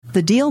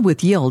The Deal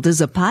with Yield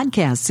is a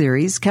podcast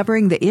series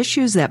covering the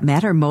issues that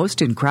matter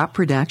most in crop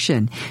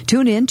production.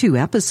 Tune in to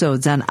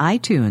episodes on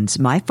iTunes,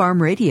 My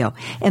Farm Radio,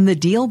 and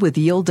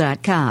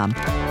thedealwithyield.com.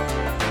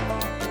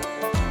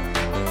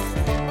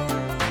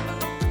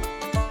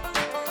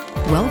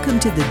 Welcome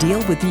to The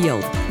Deal with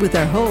Yield with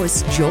our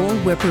host, Joel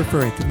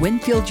Whipperfirth,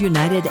 Winfield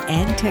United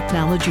Ag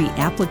Technology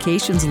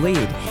Applications Lead,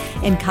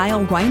 and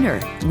Kyle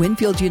Reiner,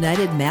 Winfield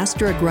United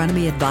Master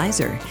Agronomy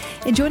Advisor.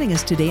 And joining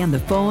us today on the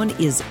phone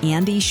is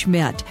Andy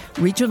Schmidt,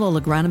 Regional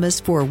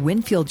Agronomist for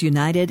Winfield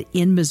United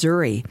in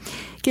Missouri.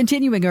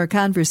 Continuing our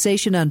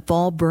conversation on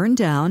fall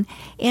burndown,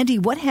 Andy,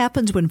 what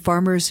happens when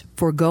farmers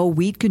forego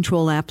weed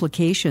control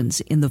applications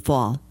in the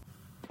fall?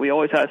 We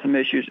always have some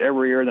issues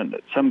every year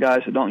that some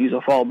guys who don't use a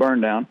fall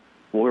burndown.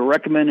 What we're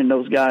recommending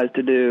those guys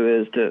to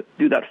do is to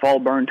do that fall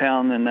burn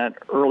down in that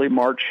early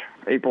March,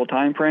 April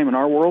timeframe in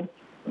our world,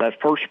 that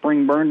first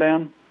spring burn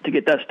down, to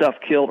get that stuff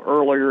killed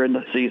earlier in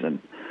the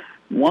season.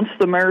 Once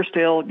the mare's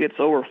tail gets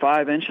over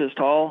 5 inches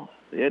tall,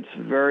 it's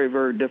very,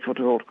 very difficult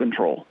to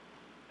control.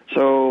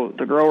 So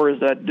the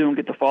growers that don't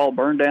get the fall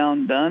burn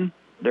down done,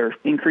 they're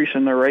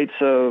increasing their rates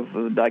of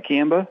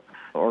dicamba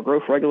or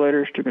growth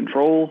regulators to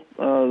control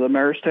the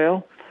mare's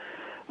tail.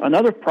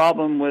 Another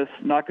problem with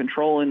not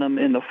controlling them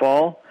in the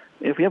fall,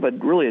 if we have a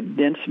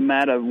dense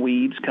mat of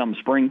weeds come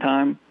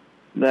springtime,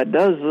 that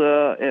does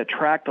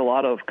attract a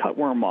lot of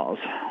cutworm moths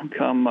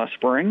come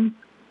spring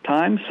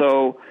time.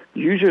 So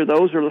usually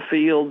those are the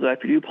fields that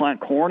if you do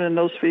plant corn in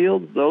those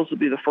fields, those would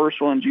be the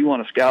first ones you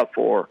want to scout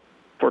for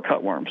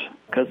cutworms,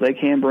 because they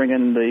can bring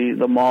in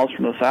the moths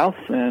from the south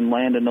and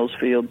land in those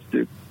fields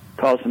to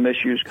cause some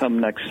issues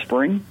come next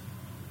spring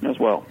as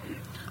well.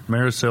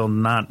 Mare's tail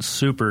not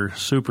super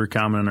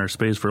common in our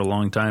space for a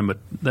long time, but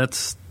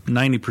that's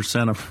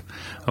 90%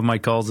 of my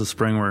calls this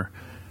spring were,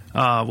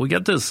 we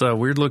got this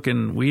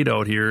weird-looking weed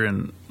out here,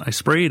 and I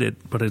sprayed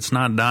it, but it's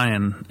not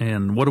dying,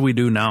 and what do we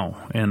do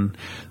now? And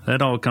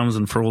that all comes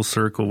in full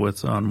circle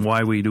on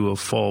why we do a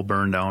fall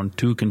burn down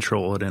to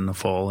control it in the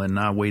fall and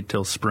not wait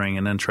till spring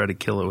and then try to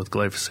kill it with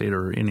glyphosate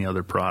or any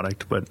other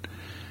product. But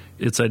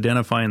it's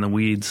identifying the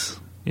weeds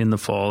in the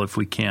fall if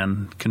we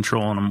can,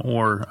 controlling them,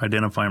 or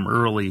identify them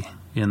early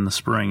in the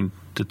spring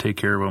to take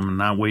care of them and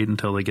not wait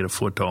until they get a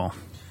foot tall.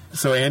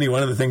 So, Andy,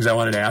 one of the things I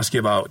wanted to ask you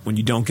about when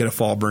you don't get a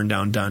fall burn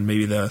down done,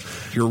 maybe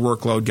your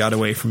workload got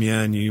away from you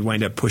and you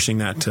wind up pushing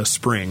that to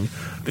spring.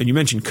 And you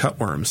mentioned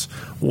cutworms.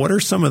 What are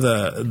some of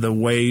the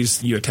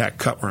ways you attack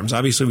cutworms?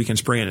 Obviously, we can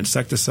spray an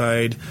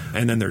insecticide,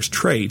 and then there's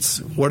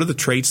traits. What are the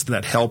traits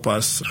that help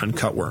us on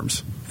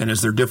cutworms? And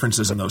is there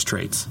differences in those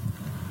traits?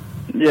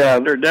 Yeah,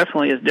 there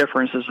definitely is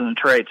differences in the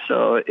traits.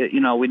 So,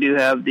 we do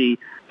have the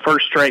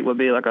first trait would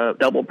be like a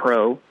double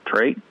pro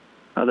trait.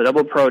 The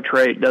double pro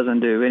trait doesn't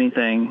do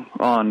anything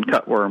on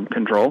cutworm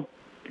control.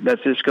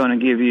 That's just going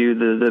to give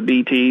you the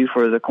BT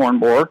for the corn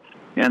borer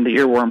and the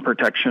earworm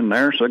protection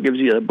there. So it gives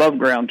you above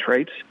ground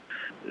traits.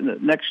 The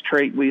next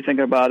trait we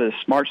think about is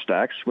Smart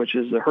Stacks, which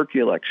is the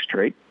Herculex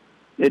trait.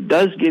 It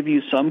does give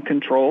you some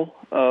control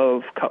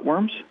of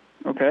cutworms,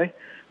 okay?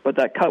 But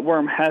that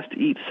cutworm has to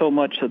eat so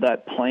much of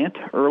that plant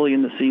early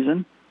in the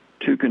season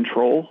to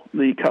control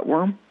the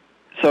cutworm.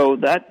 So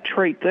that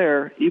trait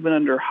there, even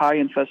under high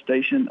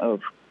infestation of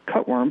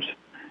cutworms,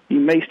 you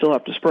may still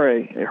have to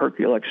spray a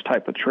Herculex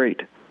type of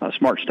trait, a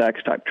Smart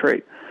Stacks type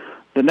trait.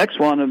 The next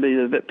one would be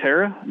the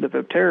Viptera. The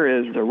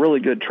Viptera is a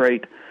really good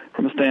trait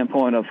from a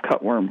standpoint of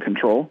cutworm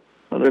control.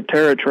 The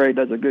Viptera trait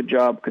does a good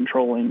job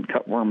controlling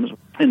cutworms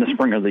in the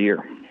spring of the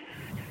year.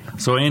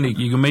 So, Andy,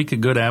 you can make a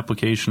good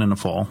application in the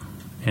fall,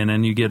 and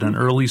then you get an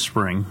early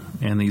spring,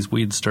 and these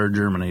weeds start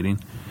germinating.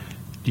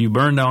 Do you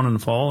burn down in the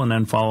fall and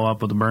then follow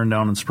up with a burn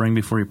down in spring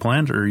before you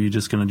plant, or are you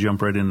just going to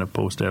jump right into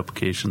post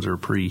applications or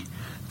pre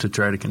to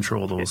try to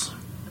control those?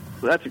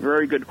 That's a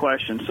very good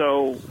question.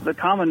 So the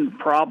common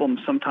problem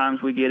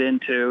sometimes we get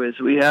into is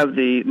we have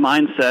the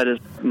mindset is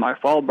my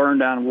fall burn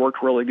down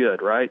worked really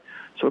good, right?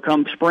 So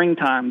come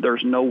springtime,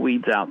 there's no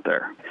weeds out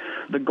there.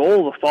 The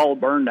goal of the fall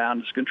burn down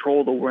is to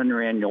control the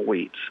winter annual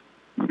weeds,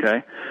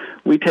 okay?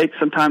 We take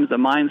sometimes the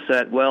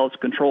mindset, well, it's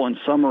controlling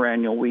summer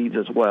annual weeds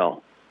as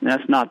well. And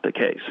that's not the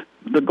case.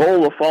 The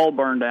goal of fall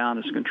burn down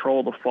is to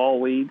control the fall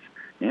weeds,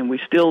 and we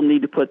still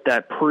need to put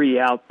that pre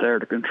out there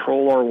to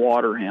control our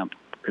water hemp,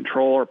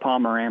 control our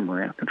palmer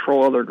amaranth,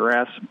 control other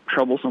grass,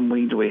 troublesome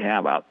weeds we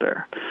have out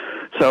there.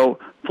 So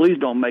please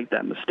don't make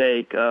that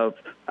mistake of,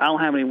 I don't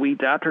have any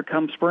weeds out there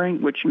come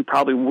spring, which you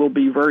probably will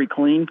be very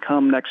clean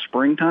come next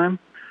springtime,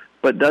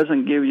 but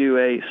doesn't give you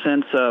a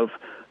sense of,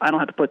 I don't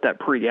have to put that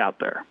pre out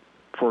there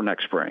for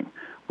next spring.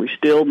 We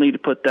still need to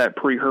put that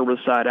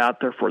pre-herbicide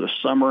out there for the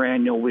summer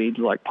annual weeds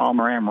like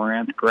palmer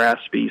amaranth, grass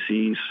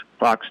species,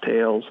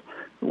 foxtails,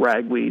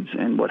 ragweeds,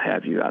 and what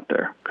have you out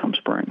there come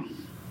spring.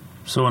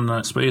 So in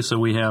the space that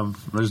we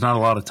have, there's not a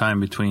lot of time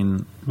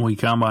between when we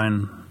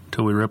combine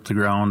till we rip the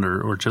ground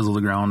or chisel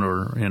the ground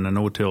or in a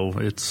no-till.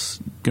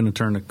 It's going to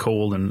turn to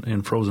cold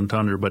and frozen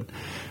tundra. But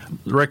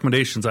the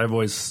recommendations I've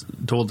always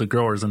told the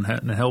growers and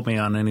help me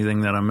on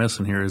anything that I'm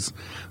missing here is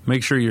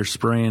make sure you're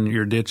spraying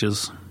your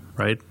ditches,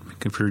 right?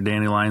 for your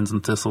dandelions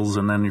and thistles,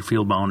 and then your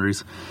field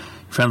boundaries,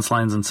 fence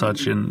lines and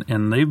such.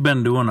 And they've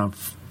been doing a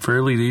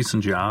fairly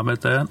decent job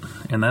at that,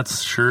 and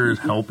that's sure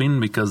helping,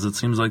 because it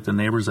seems like the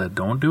neighbors that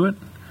don't do it,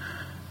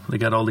 they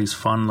got all these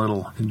fun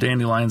little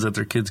dandelions that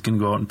their kids can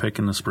go out and pick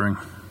in the spring.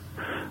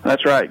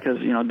 That's right, because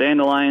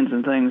dandelions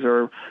and things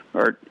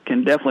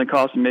can definitely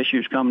cause some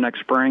issues come next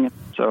spring.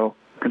 So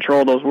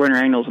control those winter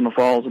annuals in the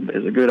fall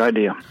is a good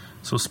idea.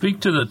 So speak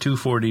to the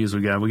 2,4-Ds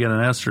we got. We got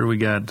an ester, we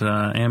got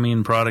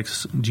amine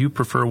products. Do you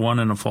prefer one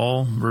in the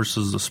fall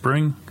versus the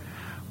spring?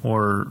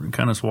 Or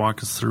kind of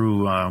walk us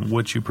through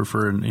what you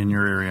prefer in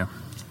your area.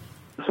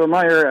 So in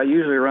my area, I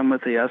usually run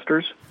with the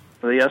esters.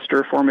 The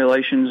ester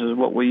formulations is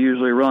what we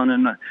usually run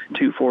in the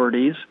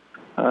 2,4-Ds.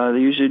 They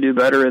usually do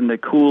better in the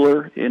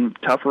cooler, in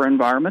tougher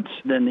environments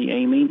than the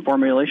amine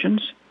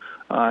formulations.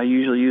 I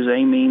usually use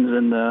amines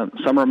in the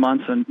summer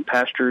months and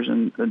pastures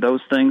and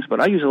those things,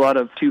 but I use a lot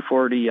of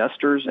 2,4-D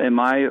esters in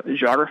my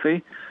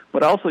geography.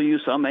 But I also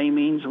use some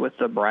amines with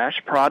the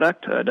brash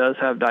product. It does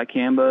have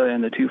dicamba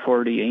and the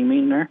 2,4-D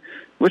amine there,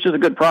 which is a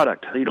good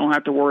product. You don't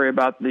have to worry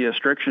about the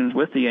restrictions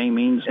with the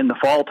amines in the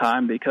fall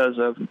time because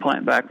of the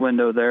plant back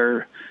window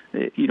there.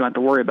 You don't have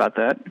to worry about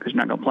that because you're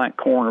not going to plant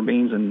corn or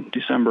beans in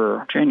December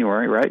or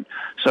January, right?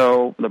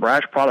 So the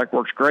brash product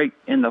works great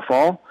in the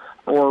fall,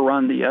 or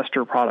run the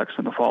ester products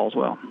in the fall as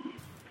well.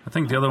 I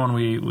think the other one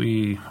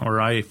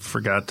I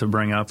forgot to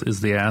bring up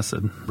is the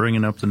acid,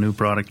 bringing up the new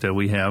product that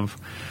we have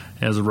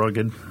as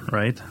Rugged,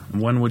 right?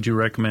 When would you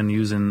recommend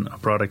using a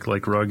product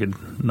like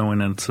Rugged, knowing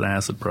that it's an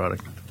acid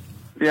product?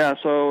 Yeah,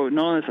 so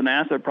knowing it's an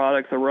acid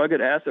product, the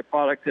Rugged acid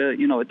product,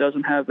 it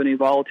doesn't have any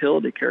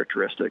volatility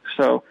characteristics.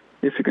 So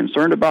if you're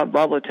concerned about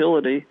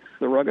volatility,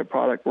 the Rugged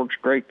product works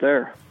great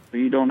there.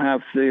 You don't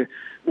have to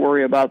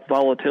worry about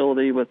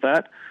volatility with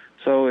that.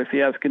 So if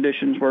you have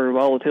conditions where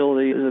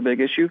volatility is a big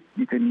issue,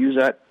 you can use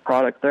that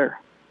product there.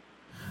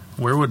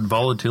 Where would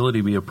volatility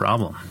be a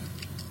problem?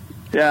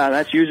 Yeah,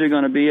 that's usually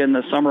going to be in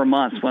the summer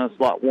months when it's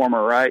a lot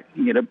warmer, right?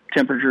 You get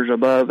temperatures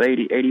above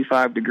 80,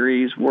 85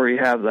 degrees where you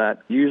have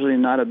that. Usually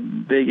not a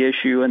big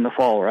issue in the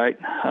fall, right?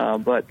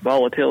 But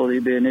volatility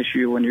would be an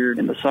issue when you're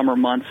in the summer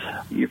months.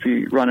 If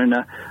you run in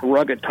a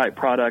Rugged type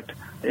product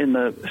in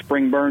the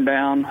spring burn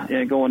down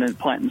and going and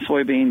planting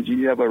soybeans,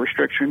 you have a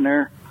restriction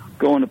there.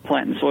 Going to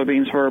planting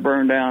soybeans for a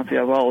burn down, if you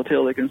have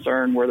volatility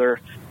concern where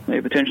there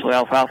may potentially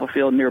alfalfa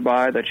field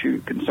nearby that you're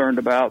concerned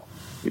about,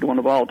 you don't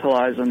want to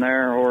volatilize in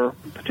there, or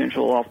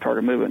potential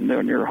off-target movement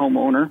near your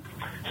homeowner.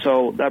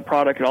 So that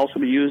product could also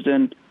be used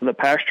in the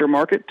pasture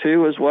market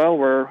too as well,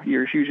 where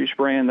you're usually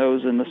spraying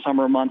those in the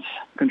summer months,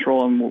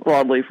 controlling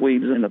broadleaf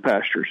weeds in the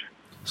pastures.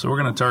 So we're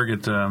going to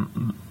target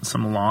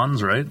some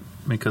lawns, right?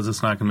 Because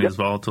it's not going to be as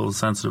volatile as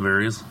sensitive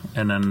areas.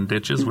 And then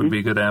ditches would be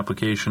a good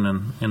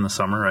application in the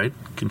summer, right?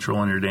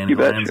 Controlling your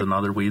dandelions and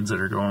other weeds that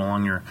are growing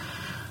along your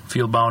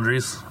field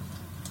boundaries.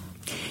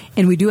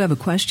 And we do have a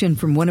question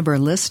from one of our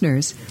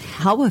listeners.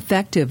 How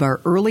effective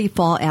are early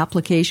fall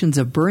applications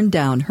of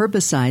Burndown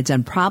herbicides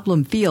on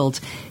problem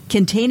fields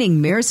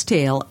containing mare's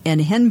tail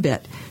and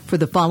henbit for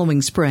the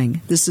following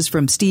spring? This is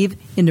from Steve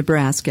in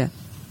Nebraska.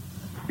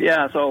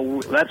 Yeah,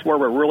 so that's where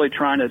we're really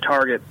trying to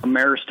target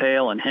mare's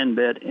tail and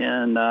henbit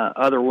and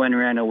other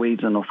winter annual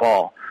weeds in the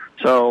fall.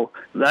 So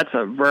that's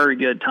a very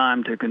good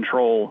time to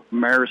control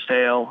mare's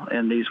tail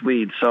and these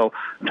weeds. So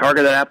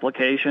target that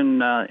application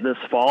this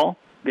fall.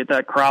 Get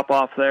that crop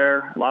off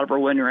there. A lot of our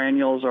winter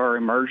annuals are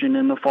emerging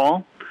in the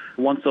fall.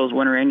 Once those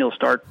winter annuals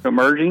start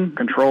emerging,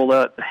 control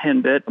that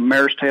henbit,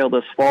 mare's tail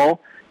this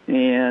fall,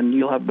 and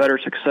you'll have better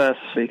success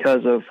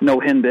because of no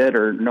henbit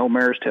or no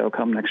mare's tail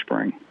come next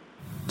spring.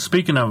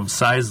 Speaking of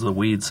size of the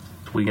weeds,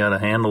 we got to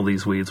handle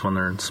these weeds when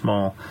they're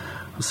small.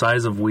 The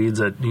size of weeds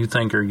that you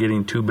think are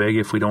getting too big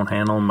if we don't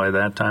handle them by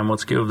that time,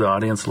 let's give the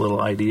audience a little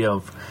idea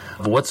of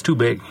what's too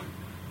big.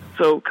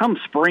 So come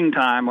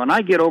springtime, when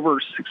I get over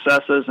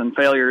successes and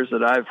failures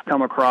that I've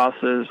come across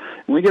is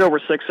when we get over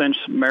 6-inch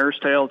mare's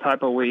tail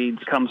type of weeds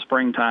come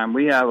springtime,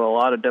 we have a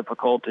lot of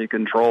difficulty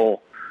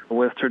control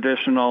with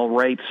traditional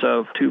rates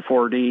of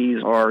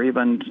 2,4-Ds or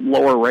even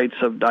lower rates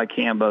of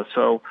dicamba.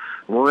 So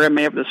we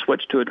may have to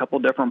switch to a couple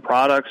different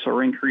products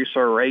or increase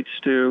our rates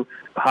to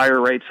higher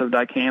rates of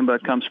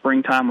dicamba come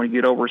springtime when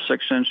you get over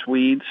 6-inch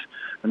weeds.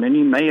 And then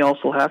you may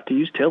also have to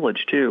use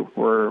tillage, too,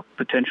 where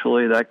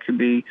potentially that could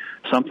be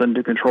something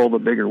to control the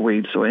bigger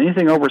weeds. So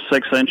anything over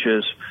 6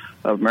 inches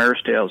of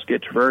mare's tails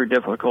gets very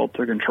difficult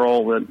to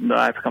control that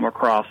I've come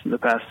across in the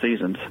past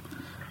seasons.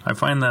 I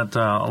find that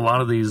a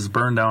lot of these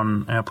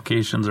burn-down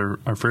applications are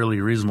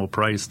fairly reasonable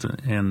priced,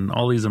 and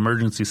all these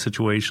emergency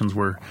situations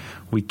where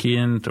we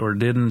can't or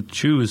didn't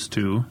choose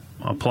to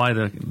apply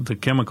the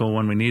chemical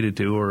when we needed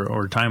to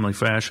or timely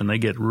fashion, they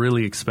get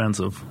really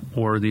expensive,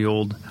 or the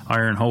old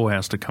iron hoe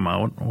has to come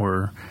out,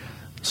 or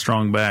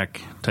strong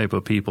back type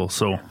of people.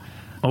 So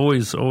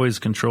always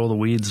control the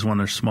weeds when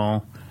they're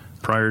small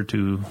prior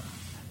to,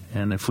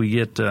 and if we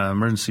get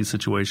emergency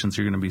situations,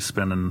 you're going to be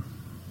spending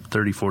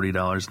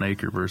 $30-$40 an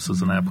acre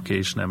versus an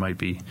application that might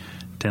be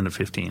 $10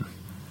 to $15.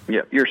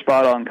 Yeah, you're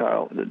spot on,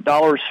 Kyle. The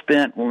dollars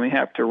spent when we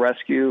have to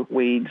rescue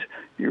weeds,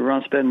 you're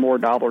going to spend more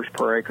dollars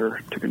per acre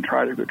to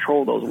try to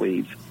control those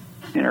weeds.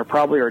 And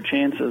our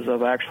chances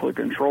of actually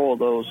control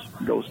those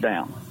goes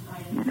down,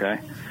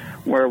 okay?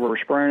 Where we're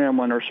spraying them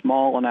when they're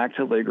small and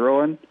actively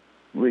growing,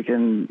 we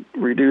can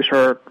reduce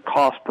our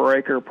cost per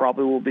acre,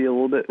 probably will be a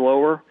little bit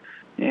lower.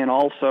 And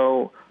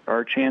also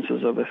our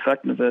chances of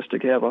effectiveness to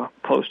have a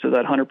close to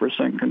that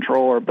 100%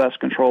 control or best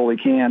control we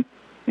can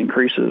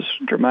increases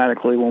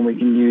dramatically when we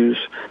can use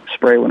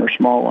spray when they're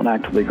small and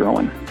actively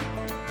growing.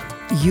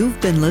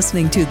 You've been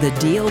listening to The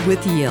Deal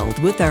with Yield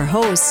with our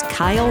hosts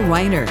Kyle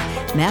Reiner,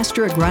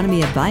 Master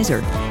Agronomy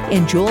Advisor,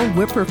 and Joel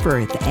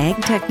Wipperfurth,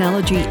 Ag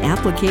Technology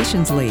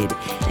Applications Lead.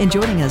 And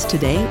joining us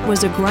today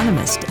was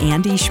agronomist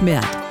Andy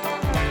Schmidt.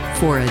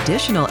 For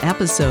additional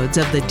episodes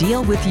of The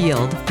Deal with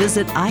Yield,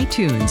 visit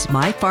iTunes,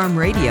 My Farm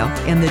Radio,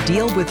 and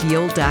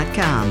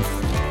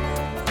thedealwithyield.com.